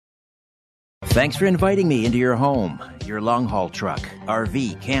Thanks for inviting me into your home, your long-haul truck,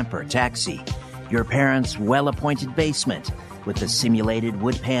 RV, camper, taxi, your parents' well-appointed basement with the simulated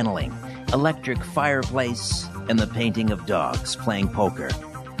wood paneling, electric fireplace, and the painting of dogs playing poker,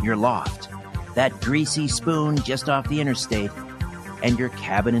 your loft, that greasy spoon just off the interstate, and your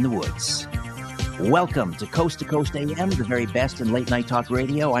cabin in the woods. Welcome to Coast AM, the very best in late-night talk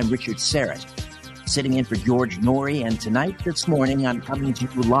radio. I'm Richard Serrett, sitting in for George Norrie, and this morning, I'm coming to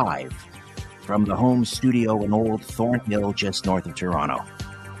you live from the home studio in Old Thornhill, just north of Toronto.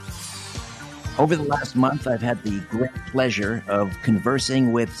 Over the last month, I've had the great pleasure of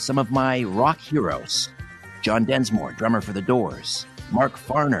conversing with some of my rock heroes. John Densmore, drummer for The Doors. Mark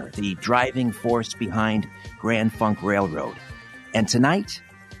Farner, the driving force behind Grand Funk Railroad. And tonight,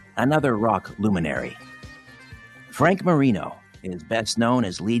 another rock luminary. Frank Marino is best known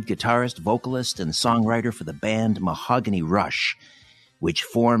as lead guitarist, vocalist, and songwriter for the band Mahogany Rush, which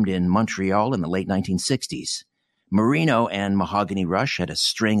formed in Montreal in the late 1960s. Marino and Mahogany Rush had a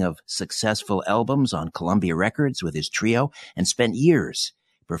string of successful albums on Columbia Records with his trio and spent years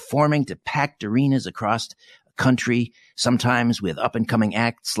performing to packed arenas across the country, sometimes with up-and-coming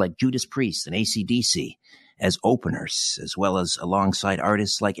acts like Judas Priest and AC/DC as openers, as well as alongside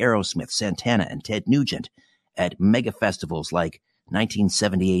artists like Aerosmith, Santana, and Ted Nugent at mega festivals like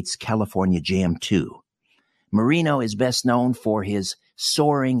 1978's California Jam 2. Marino is best known for his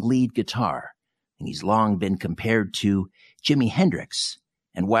soaring lead guitar, and he's long been compared to Jimi Hendrix.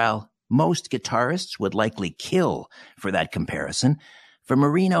 And while most guitarists would likely kill for that comparison, for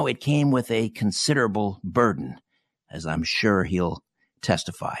Marino it came with a considerable burden, as I'm sure he'll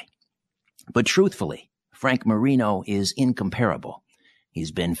testify. But truthfully, Frank Marino is incomparable.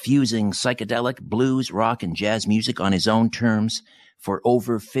 He's been fusing psychedelic, blues, rock, and jazz music on his own terms for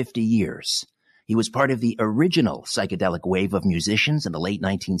over 50 years. He was part of the original psychedelic wave of musicians in the late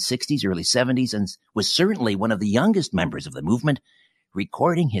 1960s, early 70s, and was certainly one of the youngest members of the movement,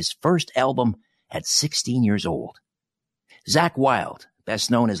 recording his first album at 16 years old. Zakk Wylde, best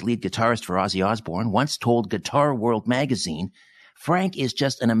known as lead guitarist for Ozzy Osbourne, once told Guitar World magazine, "Frank is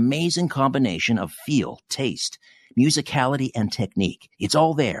just an amazing combination of feel, taste, musicality, and technique. It's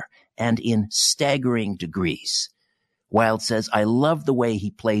all there, and in staggering degrees." Wylde says, "I love the way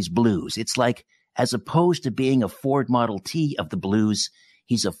he plays blues. It's like, as opposed to being a Ford Model T of the blues,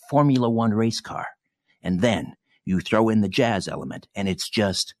 he's a Formula One race car. And then you throw in the jazz element, and it's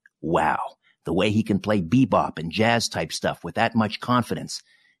just wow. The way he can play bebop and jazz type stuff with that much confidence.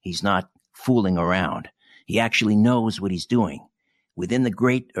 He's not fooling around. He actually knows what he's doing. Within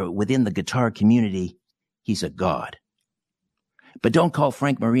the guitar community, he's a god." But don't call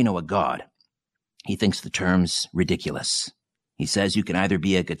Frank Marino a god. He thinks the term's ridiculous. He says you can either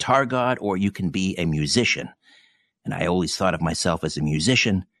be a guitar god or you can be a musician. And I always thought of myself as a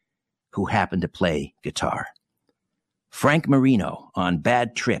musician who happened to play guitar. Frank Marino on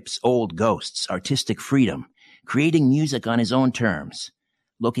Bad Trips, Old Ghosts, Artistic Freedom, creating music on his own terms,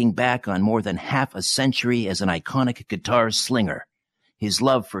 looking back on more than half a century as an iconic guitar slinger, his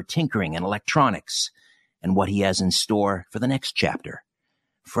love for tinkering and electronics, and what he has in store for the next chapter.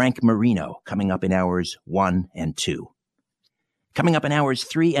 Frank Marino, coming up in hours 1 and 2. Coming up in hours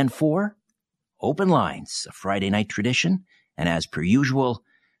 3 and 4, open lines, a Friday night tradition, and as per usual,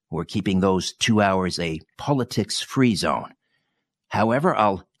 we're keeping those 2 hours a politics-free zone. However,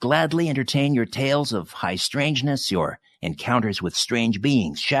 I'll gladly entertain your tales of high strangeness, your encounters with strange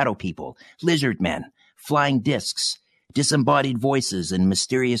beings, shadow people, lizard men, flying discs, disembodied voices, and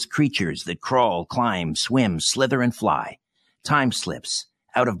mysterious creatures that crawl, climb, swim, slither, and fly, time slips,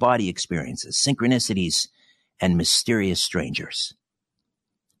 out-of-body experiences, synchronicities, and mysterious strangers.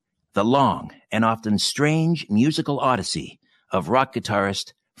 The long and often strange musical odyssey of rock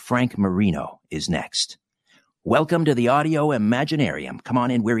guitarist Frank Marino is next. Welcome to the Audio Imaginarium. Come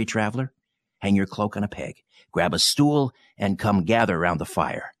on in, weary traveler. Hang your cloak on a peg, grab a stool, and come gather around the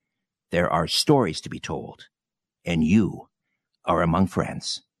fire. There are stories to be told, and you are among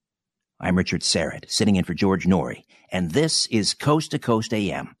friends. I'm Richard Serrett, sitting in for George Norrie, and this is Coast to Coast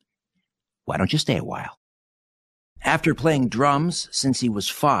AM. Why don't you stay a while? After playing drums since he was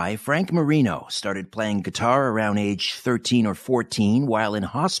 5, Frank Marino started playing guitar around age 13 or 14 while in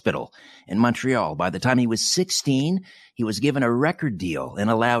hospital in Montreal. By the time he was 16, he was given a record deal and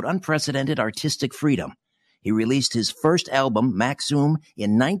allowed unprecedented artistic freedom. He released his first album, Maxum,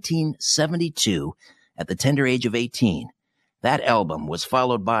 in 1972 at the tender age of 18. That album was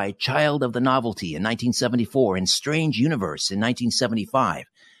followed by Child of the Novelty in 1974 and Strange Universe in 1975.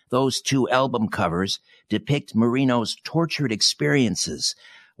 Those two album covers depict Marino's tortured experiences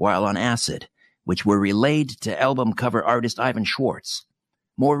while on acid, which were relayed to album cover artist Ivan Schwartz.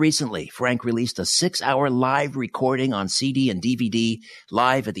 More recently, Frank released a 6-hour live recording on CD and DVD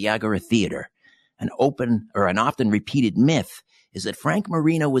live at the Agora Theater. An often repeated myth is that Frank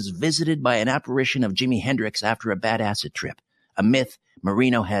Marino was visited by an apparition of Jimi Hendrix after a bad acid trip, a myth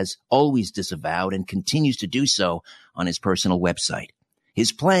Marino has always disavowed and continues to do so on his personal website.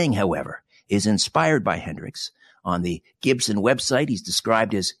 His playing, however, is inspired by Hendrix. On the Gibson website, he's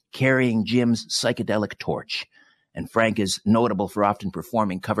described as carrying Jim's psychedelic torch. And Frank is notable for often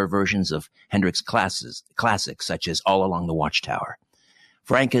performing cover versions of Hendrix classics such as All Along the Watchtower.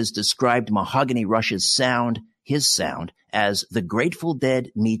 Frank has described Mahogany Rush's sound, his sound, as the Grateful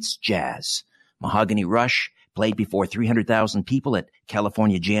Dead meets jazz. Mahogany Rush played before 300,000 people at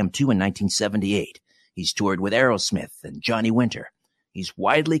California Jam 2 in 1978. He's toured with Aerosmith and Johnny Winter. He's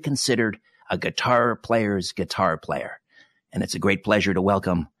widely considered a guitar player's guitar player. And it's a great pleasure to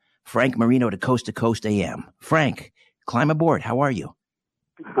welcome Frank Marino to Coast AM. Frank, climb aboard. How are you?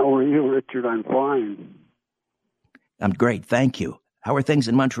 How are you, Richard? I'm fine. I'm great. Thank you. How are things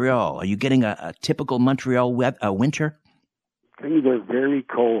in Montreal? Are you getting a typical Montreal winter? Things are very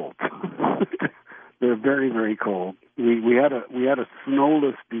cold. They're very, very cold. We had a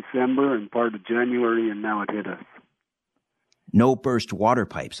snowless December and part of January, and now it hit us. No burst water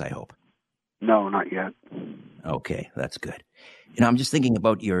pipes, I hope. No, not yet. Okay, that's good. I'm just thinking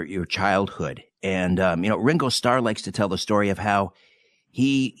about your childhood, and Ringo Starr likes to tell the story of how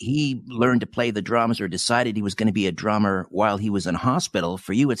he learned to play the drums or decided he was going to be a drummer while he was in hospital.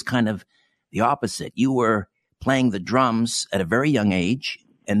 For you, it's kind of the opposite. You were playing the drums at a very young age,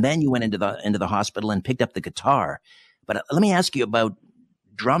 and then you went into the hospital and picked up the guitar. But let me ask you about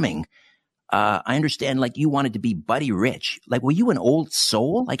drumming. I understand, like, you wanted to be Buddy Rich. Like, were you an old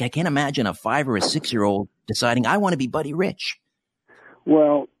soul? Like, I can't imagine a 5 or a 6-year-old deciding I want to be Buddy Rich.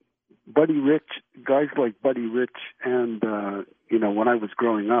 Well, Buddy Rich, guys like Buddy Rich, and when I was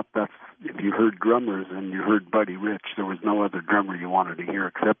growing up, that's if you heard drummers and you heard Buddy Rich, there was no other drummer you wanted to hear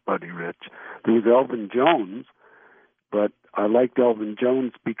except Buddy Rich. There was Elvin Jones, but I liked Elvin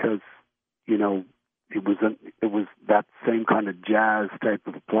Jones because it was that same kind of jazz type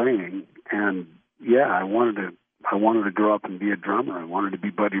of playing, and I wanted to grow up and be a drummer. I wanted to be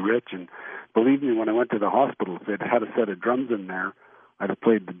Buddy Rich, and believe me, when I went to the hospital, if they'd had a set of drums in there, I'd have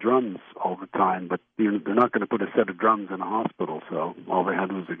played the drums all the time, but they're not going to put a set of drums in a hospital, so all they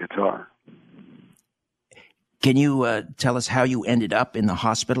had was a guitar. Can you tell us how you ended up in the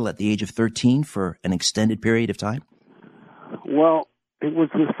hospital at the age of 13 for an extended period of time? Well, it was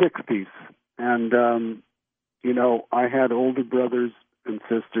the 60s, and, I had older brothers and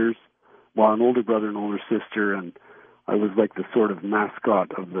sisters, an older brother and older sister, and I was like the sort of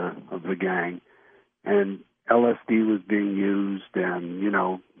mascot of the gang, and LSD was being used, and,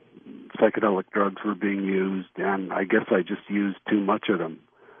 psychedelic drugs were being used, and I guess I just used too much of them.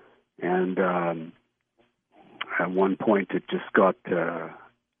 And at one point it just got,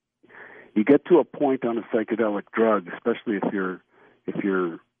 you get to a point on a psychedelic drug, especially if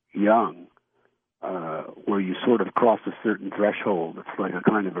you're young, where you sort of cross a certain threshold. It's like a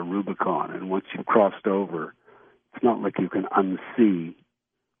kind of a Rubicon, and once you've crossed over, it's not like you can unsee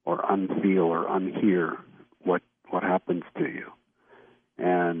or unfeel or unhear what happens to you.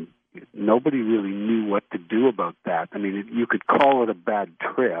 And nobody really knew what to do about that. I mean, you could call it a bad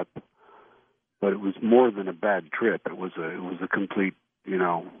trip, but it was more than a bad trip. It was a complete,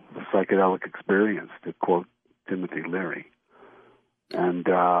 psychedelic experience, to quote Timothy Leary. And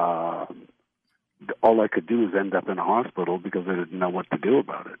all I could do was end up in a hospital because I didn't know what to do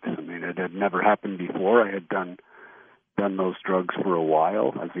about it. I mean, it had never happened before. I had done those drugs for a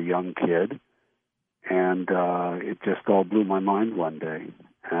while as a young kid, and it just all blew my mind one day.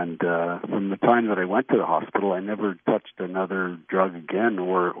 And from the time that I went to the hospital, I never touched another drug again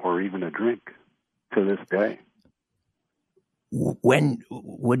or even a drink to this day. When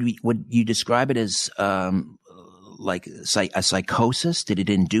would you describe it as like a psychosis? Did it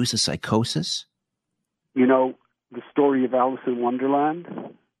induce a psychosis? The story of Alice in Wonderland?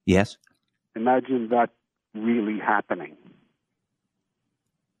 Yes. Imagine that really happening.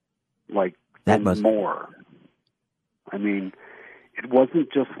 Like, that was more. I mean, it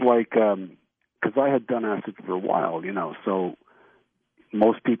wasn't just like, because I had done acid for a while, so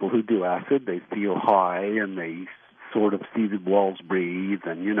most people who do acid, they feel high and they sort of see the walls breathe,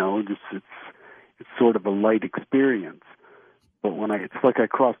 and, it's sort of a light experience. But it's like I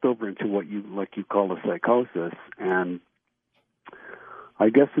crossed over into what you call a psychosis, and I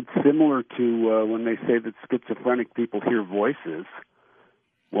guess it's similar to when they say that schizophrenic people hear voices.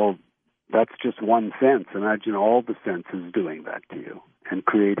 Well, that's just one sense. Imagine all the senses doing that to you and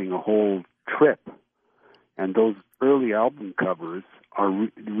creating a whole trip. And those early album covers are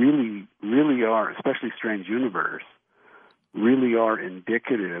really are, especially Strange Universe, really are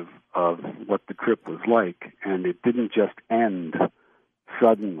indicative of what the trip was like. And it didn't just end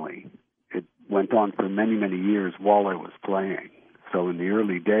suddenly. It went on for many, many years while I was playing. So in the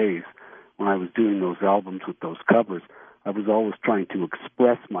early days, when I was doing those albums with those covers, I was always trying to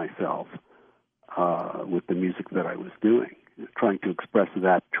express myself with the music that I was doing, trying to express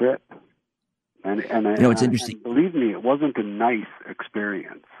that trip. And it's interesting. And believe me, it wasn't a nice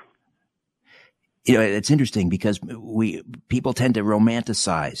experience. It's interesting because people tend to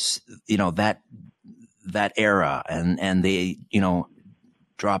romanticize, that era and the,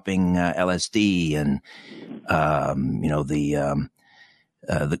 dropping LSD and,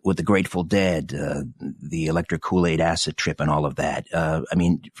 with the Grateful Dead, the electric Kool-Aid acid trip and all of that. The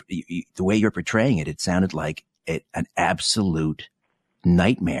way you're portraying it, it sounded like an absolute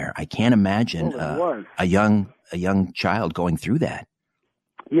nightmare. I can't imagine a young child going through that.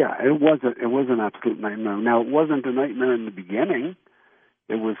 Yeah, it was an absolute nightmare. Now, it wasn't a nightmare in the beginning.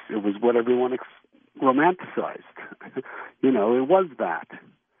 It was what everyone romanticized. It was that.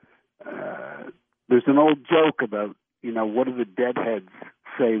 There's an old joke about, what do the deadheads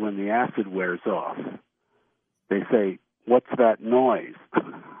say when the acid wears off? They say, "What's that noise?"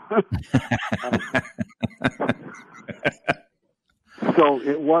 So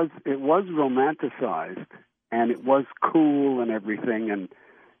it was romanticized, and it was cool and everything, and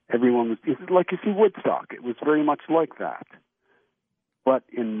everyone was, it's like you see Woodstock. It was very much like that. But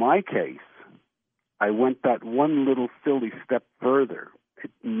in my case, I went that one little silly step further.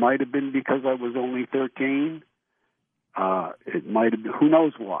 It might have been because I was only 13. It might have been, who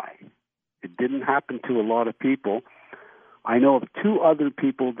knows why. It didn't happen to a lot of people. I know of 2 other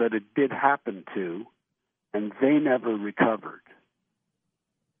people that it did happen to, and they never recovered.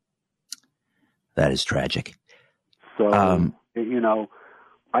 That is tragic. So,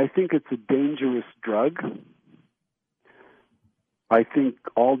 I think it's a dangerous drug. I think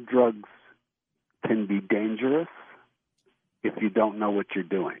all drugs can be dangerous if you don't know what you're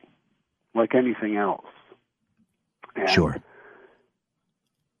doing, like anything else. And sure.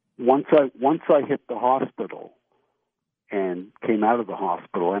 Once I hit the hospital and came out of the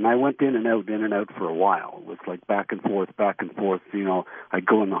hospital, and I went in and out for a while. It was like back and forth. I'd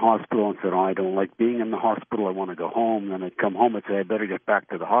go in the hospital and said, "Oh, I don't like being in the hospital. I want to go home." Then I'd come home and say, "I better get back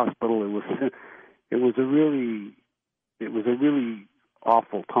to the hospital." It was a really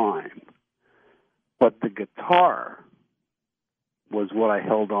awful time. But the guitar was what I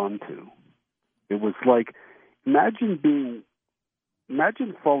held on to. It was like, imagine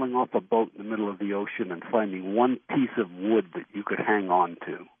falling off a boat in the middle of the ocean and finding one piece of wood that you could hang on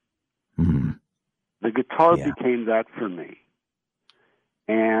to. Mm-hmm. The guitar became that for me.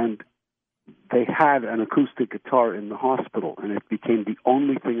 And they had an acoustic guitar in the hospital, and it became the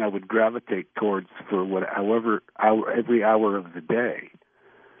only thing I would gravitate towards for every hour of the day.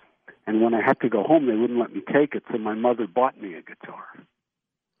 And when I had to go home, they wouldn't let me take it, so my mother bought me a guitar.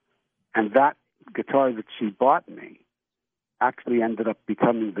 And that guitar that she bought me actually ended up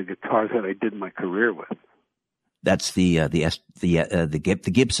becoming the guitar that I did my career with. That's the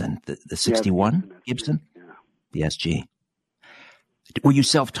Gibson, the 61 Gibson? Yeah. The SG. Were you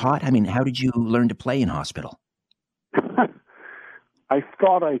self-taught? How did you learn to play in hospital? I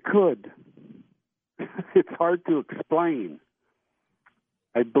thought I could. It's hard to explain.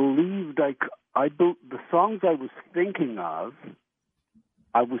 I believed the songs I was thinking of,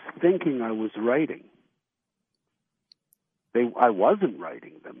 I was writing. I wasn't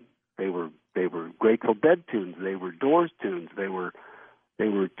writing them. They were Grateful Dead tunes. They were Doors tunes. They were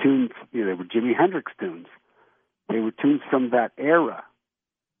tunes. They were Jimi Hendrix tunes. They were tunes from that era.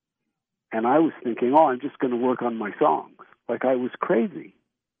 And I was thinking, I'm just going to work on my songs. Like I was crazy.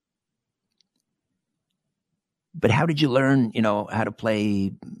 But how did you learn, how to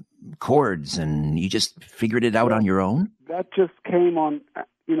play chords, and you just figured it out on your own? That just came on,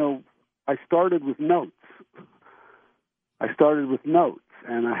 I started with notes.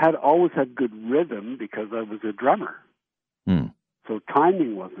 And I always had good rhythm because I was a drummer. So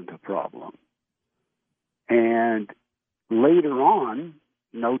timing wasn't a problem. And later on,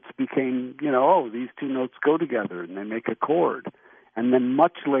 notes became, these 2 notes go together and they make a chord. And then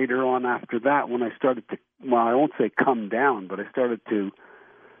much later on after that, when I started to, I won't say come down, but I started to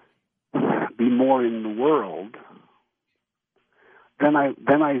be more in the world, then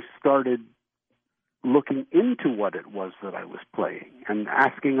I started looking into what it was that I was playing and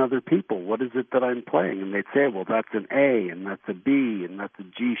asking other people, what is it that I'm playing? And they'd say, well, that's an A, and that's a B, and that's a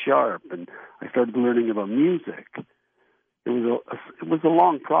G sharp. And I started learning about music. It was a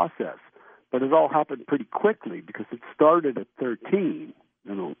long process. but it all happened pretty quickly because it started at 13.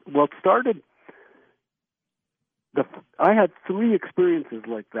 Well, it started. I had 3 experiences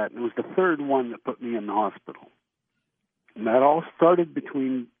like that, and it was the third one that put me in the hospital. And that all started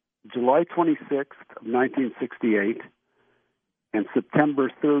between July 26th of 1968 and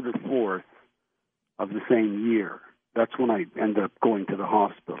September 3rd or 4th of the same year. That's when I ended up going to the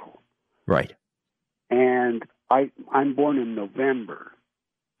hospital. Right. And I'm born in November,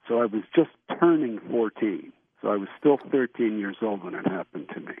 so I was just turning 14. So I was still 13 years old when it happened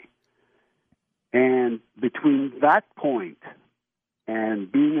to me. And between that point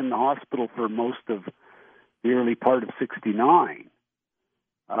and being in the hospital for most of the early part of 69,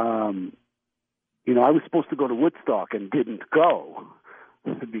 I was supposed to go to Woodstock and didn't go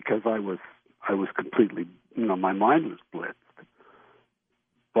because I was completely, my mind was blitzed.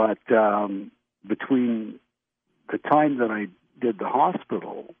 But between the time that I did the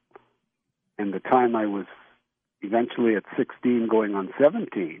hospital and the time I was eventually at 16 going on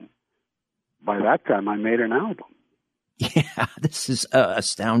 17, by that time I made an album. Yeah, this is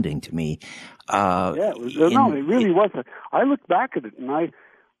astounding to me. It really was. I look back at it and I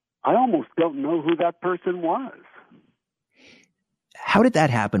almost don't know who that person was. How did that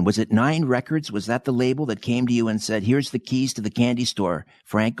happen? Was it 9 Records? Was that the label that came to you and said, here's the keys to the candy store,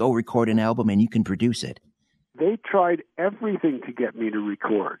 Frank, go record an album and you can produce it? They tried everything to get me to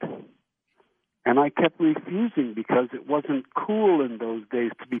record. And I kept refusing because it wasn't cool in those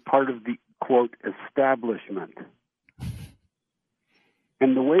days to be part of the, quote, establishment.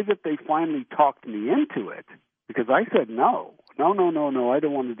 And the way that they finally talked me into it, because I said no, I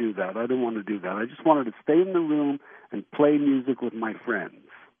don't want to do that. I just wanted to stay in the room and play music with my friends.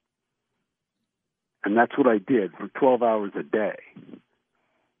 And that's what I did for 12 hours a day.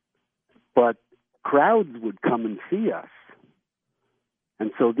 But crowds would come and see us.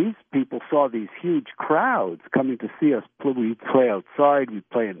 And so these people saw these huge crowds coming to see us. We'd play outside, we'd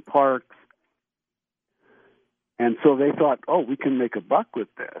play in parks. And so they thought, we can make a buck with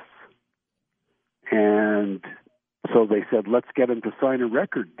this. And so they said, let's get him to sign a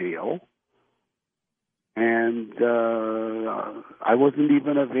record deal. And I wasn't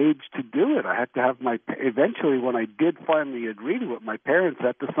even of age to do it. I had to have eventually when I did finally agree to it, my parents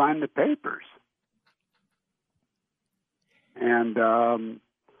had to sign the papers. And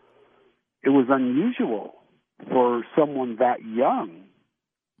it was unusual for someone that young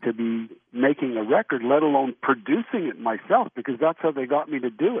to be making a record, let alone producing it myself, because that's how they got me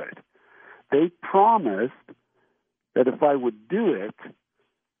to do it. They promised that if I would do it,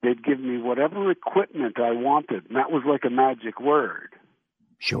 they'd give me whatever equipment I wanted. And that was like a magic word.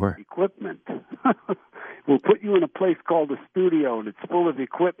 Sure. Equipment. We'll put you in a place called a studio, and it's full of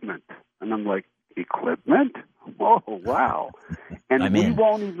equipment. And I'm like, equipment? Oh, wow. And we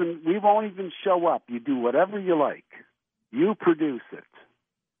won't even show up. You do whatever you like. You produce it.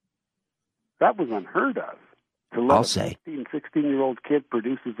 That was unheard of. To let a 15, 16-year-old kid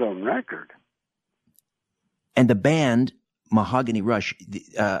produce his own record. And the band, Mahogany Rush, did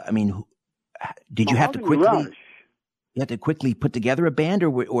you have to quickly... You had to quickly put together a band, or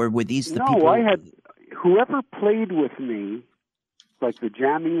were these the people? No, I had... Whoever played with me, like the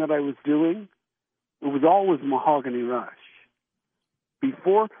jamming that I was doing, it was always Mahogany Rush.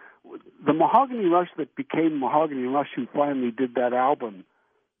 Before... The Mahogany Rush that became Mahogany Rush, who finally did that album,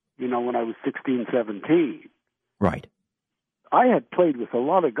 when I was 16, 17. Right. I had played with a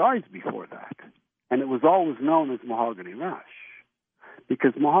lot of guys before that, and it was always known as Mahogany Rush,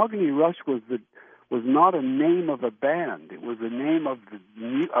 because Mahogany Rush was not a name of a band; it was a name of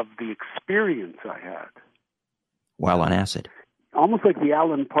the experience I had while on acid. Almost like the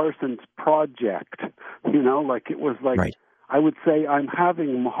Alan Parsons Project, like it was like right. I would say I'm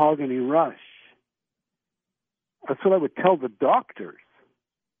having Mahogany Rush. That's what I would tell the doctors.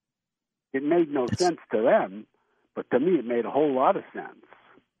 It made no sense to them, but to me it made a whole lot of sense.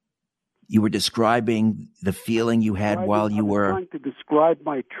 You were describing the feeling you had while you were... trying to describe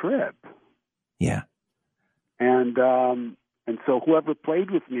my trip. Yeah. And so whoever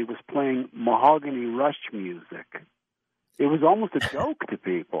played with me was playing Mahogany Rush music. It was almost a joke to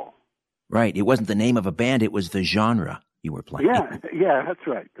people. Right. It wasn't the name of a band, it was the genre you were playing. Yeah, that's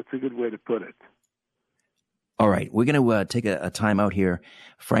right. That's a good way to put it. All right, we're going to take a time out here.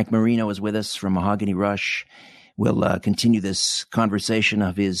 Frank Marino is with us from Mahogany Rush. We'll continue this conversation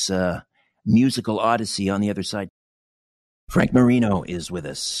of his musical odyssey on the other side. Frank Marino is with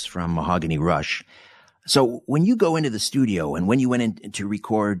us from Mahogany Rush. So when you go into the studio and when you went in to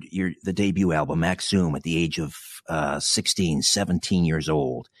record the debut album, Maxum, at the age of 16, 17 years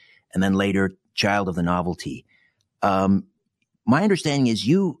old, and then later Child of the Novelty, my understanding is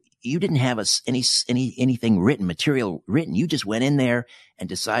you you didn't have anything written, material written. You just went in there and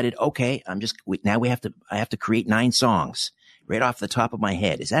decided, okay, I have to create 9 songs right off the top of my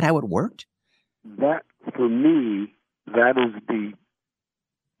head. Is that how it worked? That, for me, that is the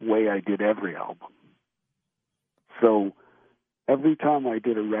way I did every album. So every time I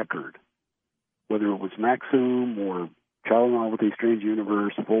did a record, whether it was Maxim or Child of the Novelty, Strange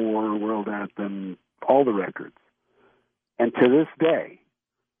Universe, 4, World Anthem, all the records, and to this day,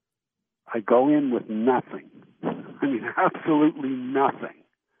 I go in with nothing. I mean, absolutely nothing.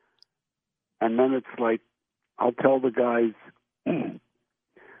 And then it's like, I'll tell the guys,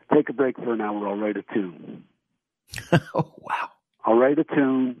 take a break for an hour, I'll write a tune. Oh, wow. I'll write a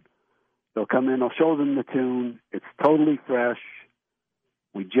tune. They'll come in, I'll show them the tune. It's totally fresh.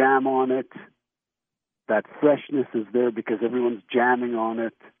 We jam on it. That freshness is there because everyone's jamming on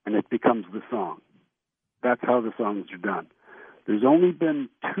it, and it becomes the song. That's how the songs are done. There's only been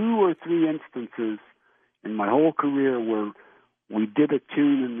 2 or 3 instances in my whole career where we did a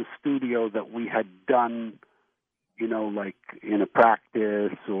tune in the studio that we had done, like in a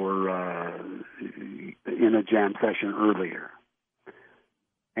practice or in a jam session earlier.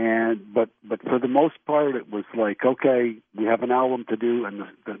 But for the most part, it was like, okay, we have an album to do, and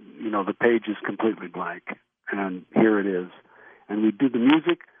the page is completely blank, and here it is. And we do the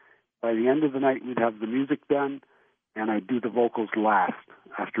music. By the end of the night, we'd have the music done, and I'd do the vocals last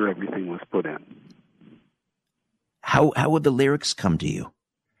after everything was put in. How would the lyrics come to you?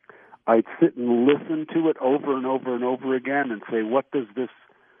 I'd sit and listen to it over and over and over again and say, what does this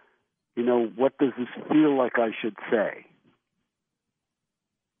feel like I should say?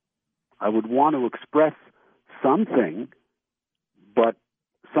 I would want to express something, but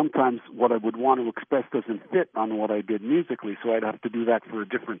sometimes what I would want to express doesn't fit on what I did musically, so I'd have to do that for a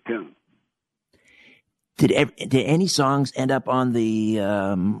different tune. Did any songs end up on the,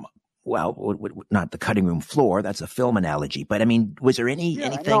 not the cutting room floor? That's a film analogy. But, I mean, was there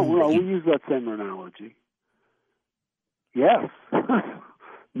anything? No, we use that same analogy. Yes.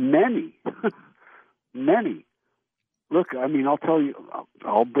 Many. Many. Look, I mean, I'll tell you,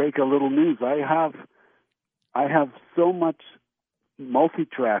 I'll break a little news. I have so much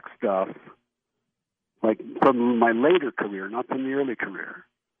multi-track stuff, like from my later career, not from the early career,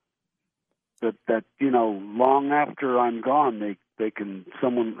 that long after I'm gone, they can,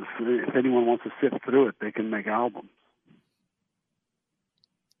 if anyone wants to sift through it, they can make albums.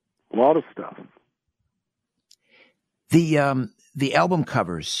 A lot of stuff. The album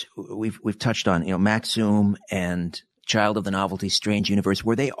covers we've touched on, Maxim and Child of the Novelty, Strange Universe.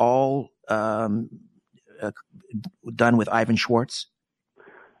 Were they all done with Ivan Schwartz?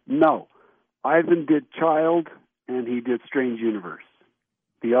 No. Ivan did Child, and he did Strange Universe.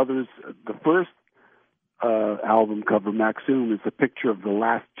 The others, the first album cover, Maxim, is a picture of the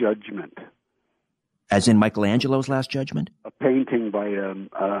Last Judgment. As in Michelangelo's Last Judgment? A painting by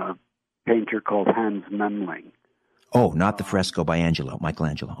a painter called Hans Memling. Oh, not the fresco by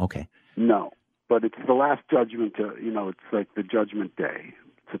Michelangelo. Okay. No, but it's the Last Judgment. It's like the Judgment Day.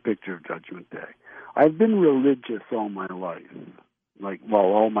 It's a picture of Judgment Day. I've been religious all my life,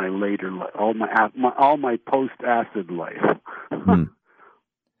 all my later, all my post-acid life. Hmm.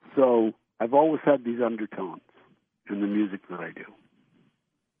 So I've always had these undertones in the music that I do.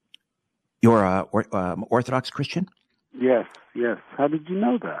 You're a Orthodox Christian? Yes. How did you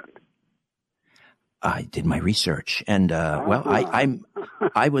know that? I did my research, and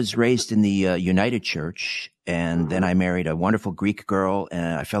I was raised in the United Church, and then I married a wonderful Greek girl,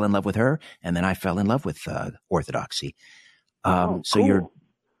 and I fell in love with her, and then I fell in love with Orthodoxy. So cool.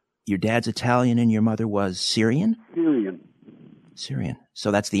 your dad's Italian, and your mother was Syrian? Syrian.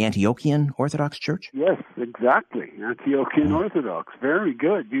 So that's the Antiochian Orthodox Church? Yes, exactly. Antiochian Orthodox. Very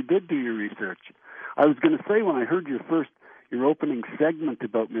good. You did do your research. I was going to say, when I heard your opening segment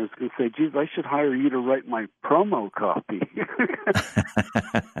about me, I was going to say, geez, I should hire you to write my promo copy.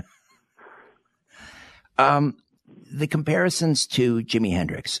 The comparisons to Jimi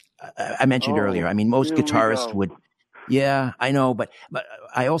Hendrix, I mentioned earlier. I mean, most guitarists would, yeah, I know, but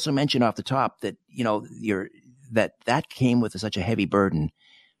I also mentioned off the top that, that came with such a heavy burden,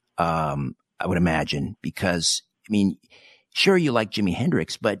 I would imagine, because, I mean, sure, you like Jimi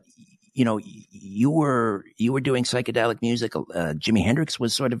Hendrix, but you were doing psychedelic music. Jimi Hendrix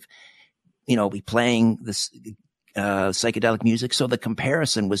was sort of, playing this psychedelic music. So the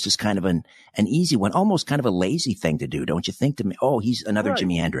comparison was just kind of an easy one, almost kind of a lazy thing to do, don't you think? To me, he's another right.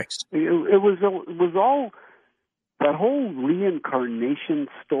 Jimi Hendrix. It was all that whole reincarnation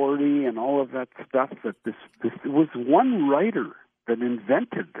story and all of that stuff. That this was one writer that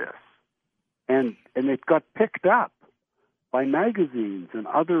invented this, and it got picked up. by magazines and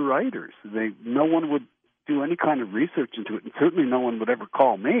other writers. No one would do any kind of research into it, and certainly no one would ever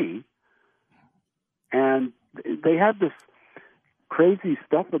call me. And they had this crazy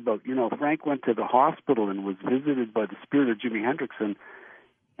stuff about, Frank went to the hospital and was visited by the spirit of Jimi Hendrix. And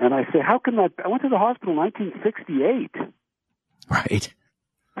I say, how can that? I went to the hospital in 1968. Right.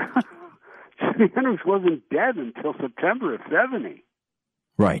 Jimi Hendrix wasn't dead until September of 70.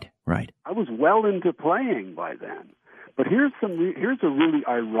 Right. I was well into playing by then. But here's a really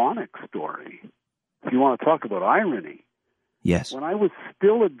ironic story, if you want to talk about irony. Yes. When I was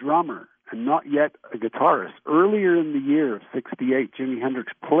still a drummer and not yet a guitarist, earlier in the year of 68, Jimi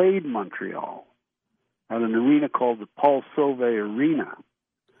Hendrix played Montreal at an arena called the Paul Sauvé Arena.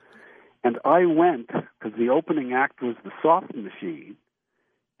 And I went, because the opening act was the Soft Machine,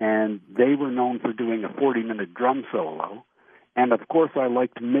 and they were known for doing a 40-minute drum solo. And, of course, I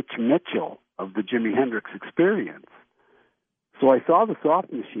liked Mitch Mitchell of the Jimi Hendrix Experience. So I saw the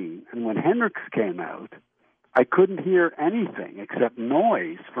Soft Machine, and when Hendrix came out, I couldn't hear anything except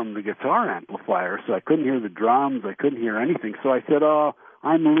noise from the guitar amplifier, so I couldn't hear the drums, I couldn't hear anything. So I said,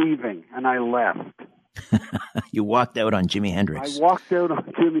 I'm leaving, and I left. You walked out on Jimi Hendrix. I walked out on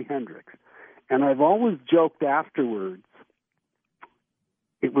Jimi Hendrix. And I've always joked afterwards,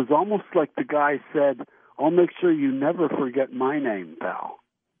 it was almost like the guy said, I'll make sure you never forget my name, pal.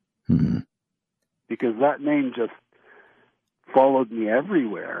 Mm-hmm. Because that name just followed me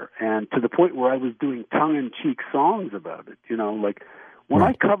everywhere, and to the point where I was doing tongue-in-cheek songs about it. Like when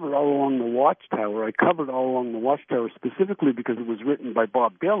I covered All Along the Watchtower, I covered All Along the Watchtower specifically because it was written by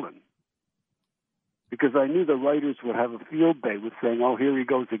Bob Dylan. Because I knew the writers would have a field day with saying, oh, here he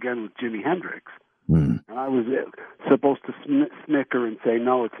goes again with Jimi Hendrix. Mm. And I was supposed to snicker and say,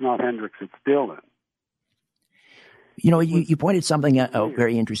 no, it's not Hendrix, it's Dylan. You pointed something out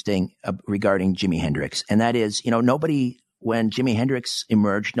very interesting regarding Jimi Hendrix, and that is, nobody, when Jimi Hendrix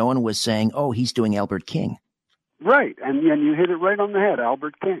emerged, no one was saying, oh, he's doing Albert King. Right, and you hit it right on the head,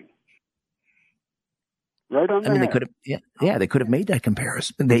 Albert King. Right on the head. They could have, they could have made that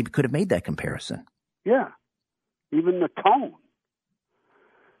comparison. They could have made that comparison. Yeah, even the tone.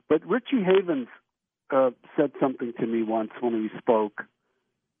 But Richie Havens said something to me once when we spoke.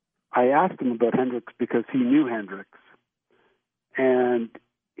 I asked him about Hendrix because he knew Hendrix. And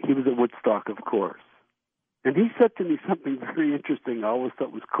he was at Woodstock, of course. And he said to me something very interesting I always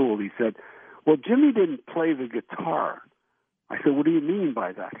thought was cool. He said, well, Jimmy didn't play the guitar. I said, what do you mean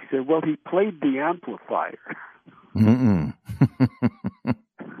by that? He said, well, he played the amplifier.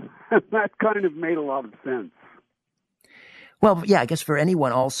 And that kind of made a lot of sense. Well, yeah, I guess for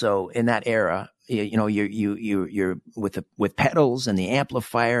anyone also in that era, you're with pedals and the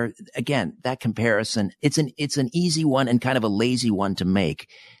amplifier. Again, that comparison, it's an easy one and kind of a lazy one to make.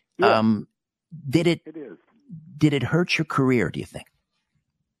 Yeah. It is. Did it hurt your career, do you think?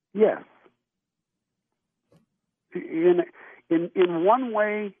 Yes. In one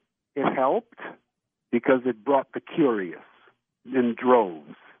way, it helped because it brought the curious in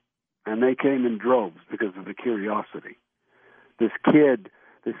droves, and they came in droves because of the curiosity. This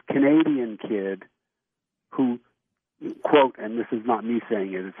Canadian kid who, quote, and this is not me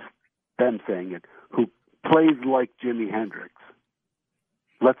saying it, it's them saying it, who plays like Jimi Hendrix.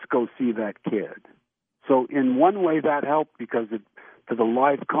 Let's go see that kid. So in one way that helped because to the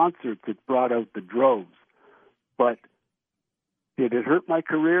live concerts it brought out the droves. But did it hurt my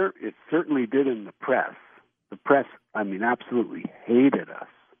career? It certainly did in the press. The press, absolutely hated us.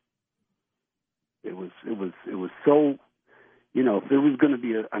 It was so, if there was going to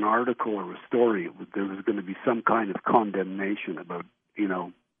be an article or a story, there was going to be some kind of condemnation about,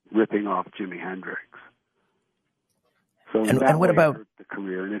 ripping off Jimi Hendrix. So and what about it hurt the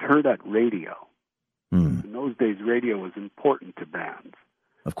career? And it hurt at radio. In those days, radio was important to bands.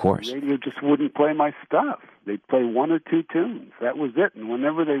 Of course. Radio just wouldn't play my stuff. They'd play one or two tunes. That was it. And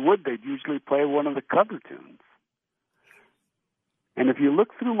whenever they would, they'd usually play one of the cover tunes. And if you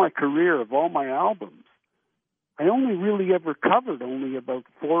look through my career of all my albums, I only really ever covered only about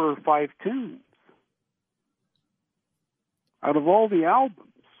 4 or 5 tunes out of all the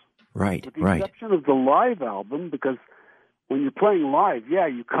albums. Right, with the exception of the live album, because when you're playing live,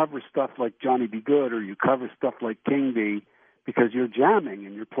 you cover stuff like Johnny B. Good or you cover stuff like King Bee because you're jamming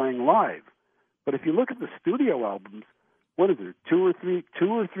and you're playing live. But if you look at the studio albums, what is there, two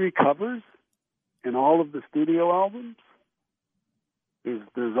or three covers in all of the studio albums?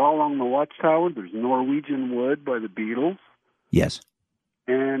 There's All Along the Watchtower, there's Norwegian Wood by the Beatles. Yes.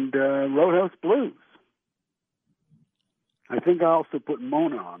 And Roadhouse Blues. I think I also put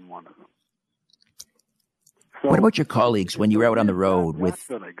Mona on one of them. So, what about your colleagues when you were out on the road with?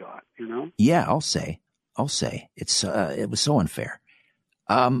 That I got, Yeah, I'll say. I'll say. It was so unfair.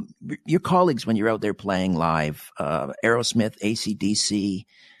 Your colleagues, when you're out there playing live, Aerosmith, AC/DC,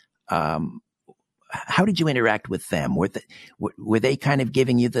 how did you interact with them? Were they kind of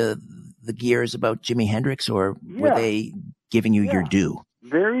giving you the gears about Jimi Hendrix, or were they giving you your due?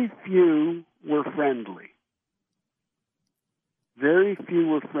 Very few were friendly. Very few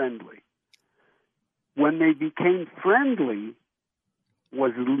were friendly. When they became friendly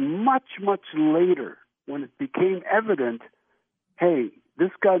was much, much later, when it became evident, hey,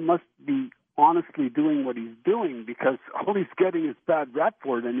 this guy must be honestly doing what he's doing, because all he's getting is bad rap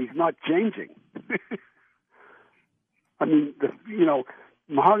for it, and he's not changing. I mean,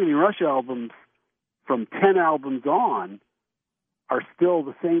 Mahogany Rush albums from 10 albums on are still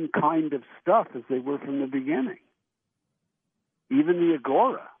the same kind of stuff as they were from the beginning. Even the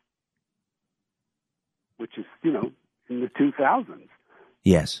Agora, which is, in the 2000s.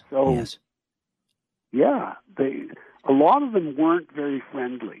 Yes. So, yes. Yeah, a lot of them weren't very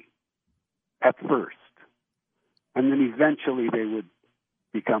friendly at first, and then eventually they would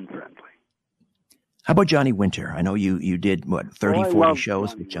become friendly. How about Johnny Winter? I know you did, 30, 40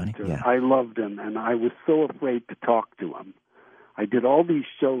 shows with Johnny? Winter. Yeah. I loved him, and I was so afraid to talk to him. I did all these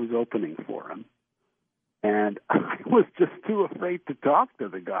shows opening for him, and I was just too afraid to talk to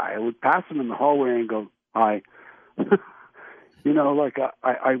the guy. I would pass him in the hallway and go, hi.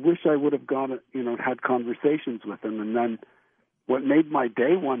 I wish I would have gone, had conversations with him. And then what made my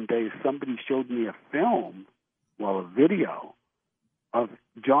day one day is somebody showed me a film, a video of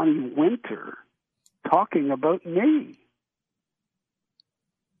Johnny Winter talking about me.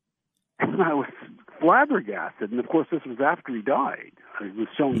 And I was flabbergasted. And, of course, this was after he died. I was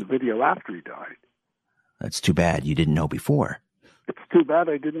shown the video after he died. That's too bad you didn't know before. It's too bad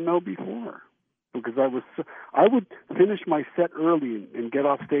I didn't know before. Because I would finish my set early and get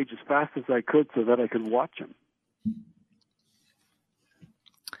off stage as fast as I could so that I could watch him.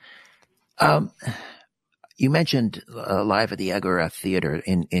 You mentioned live at the Agora Theater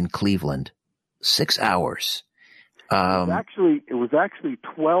in Cleveland, 6 hours. It was actually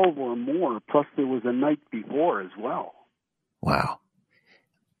 12 or more. Plus, there was a night before as well. Wow!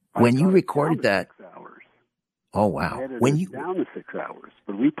 When you recorded that, 6 hours. Oh wow! When you down to 6 hours,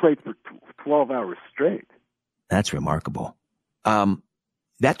 but we played for 12 hours straight. That's remarkable.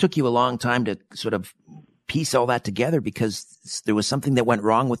 That took you a long time to sort of piece all that together, because there was something that went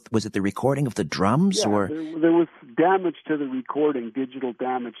wrong was it the recording of the drums, or there was damage to the recording, digital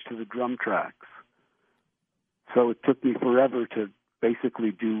damage to the drum tracks. So it took me forever to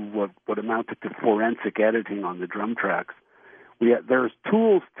basically do what amounted to forensic editing on the drum tracks. There's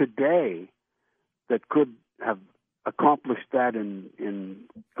tools today that could have accomplished that in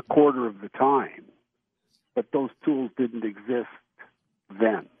a quarter of the time, but those tools didn't exist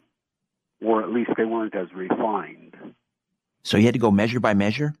then, or at least they weren't as refined. So you had to go measure by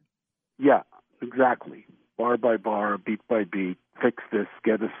measure? Yeah, exactly. Bar by bar, beat by beat, fix this,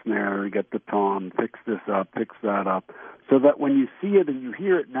 get a snare, get the tom, fix this up, fix that up, so that when you see it and you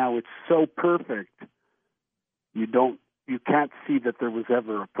hear it now, it's so perfect, you can't see that there was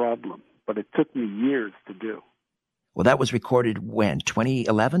ever a problem. But it took me years to do. Well, that was recorded when?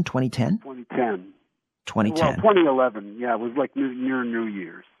 2011, 2010? 2010. 2010. Well, 2011, yeah. It was like near New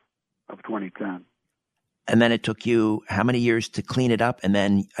Year's of 2010. And then it took you how many years to clean it up? And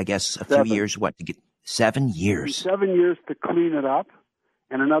then I guess a few years, to get 7 years? 7 years to clean it up,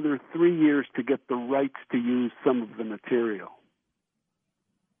 and another 3 years to get the rights to use some of the material.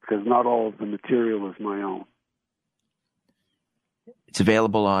 Because not all of the material is my own. It's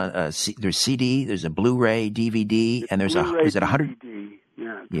available on there's CD, there's a Blu-ray, DVD, and there's is it 100? DVD.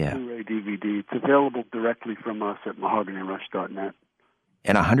 Yeah, Blu-ray, DVD. It's available directly from us at mahoganyrush.net.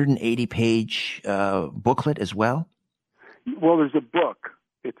 And a 180-page booklet as well? Well, there's a book.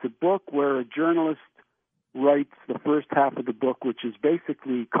 It's a book where a journalist writes the first half of the book, which is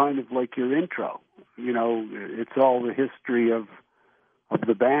basically kind of like your intro. It's all the history of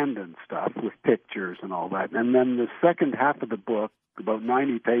the band and stuff with pictures and all that. And then the second half of the book, about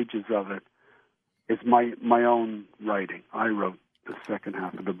 90 pages of it, is my own writing. I wrote the second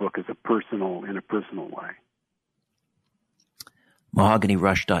half of the book in a personal way.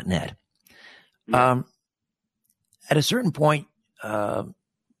 mahoganyrush.net. Yeah. At a certain point,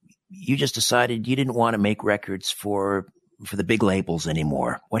 you just decided you didn't want to make records for the big labels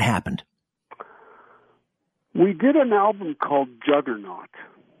anymore. What happened? We did an album called Juggernaut.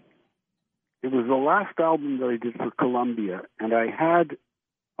 It was the last album that I did for Columbia, and I had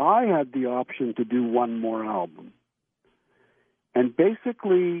the option to do one more album. And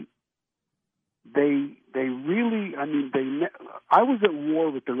basically, they really, I mean, I was at war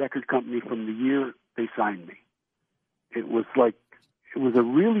with the record company from the year they signed me. It was a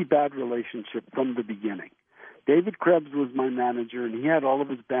really bad relationship from the beginning. David Krebs was my manager, and he had all of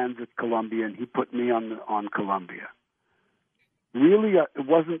his bands at Columbia, and he put me on Columbia. Really, it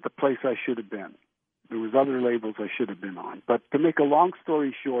wasn't the place I should have been. There was other labels I should have been on. But to make a long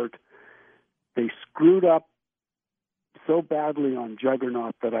story short, they screwed up so badly on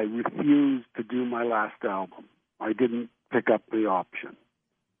Juggernaut that I refused to do my last album. I didn't pick up the option,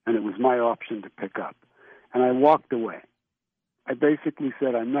 and it was my option to pick up. And I walked away. I basically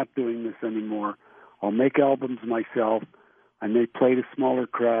said, I'm not doing this anymore. I'll make albums myself. I may play to smaller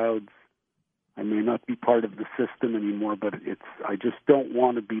crowds. I may not be part of the system anymore, but I just don't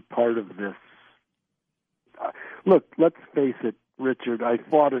want to be part of this. Look, let's face it, Richard, I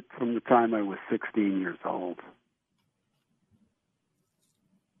fought it from the time I was 16 years old.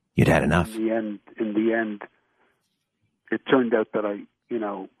 You'd had enough. In the end, it turned out that I'm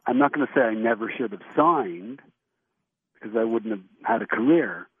not going to say I never should have signed, because I wouldn't have had a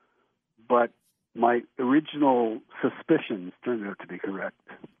career, but my original suspicions turned out to be correct.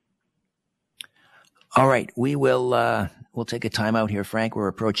 All right, we'll take a time out here, Frank. We're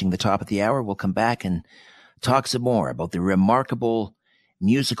approaching the top of the hour. We'll come back and talk some more about the remarkable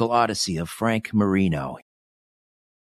musical odyssey of Frank Marino.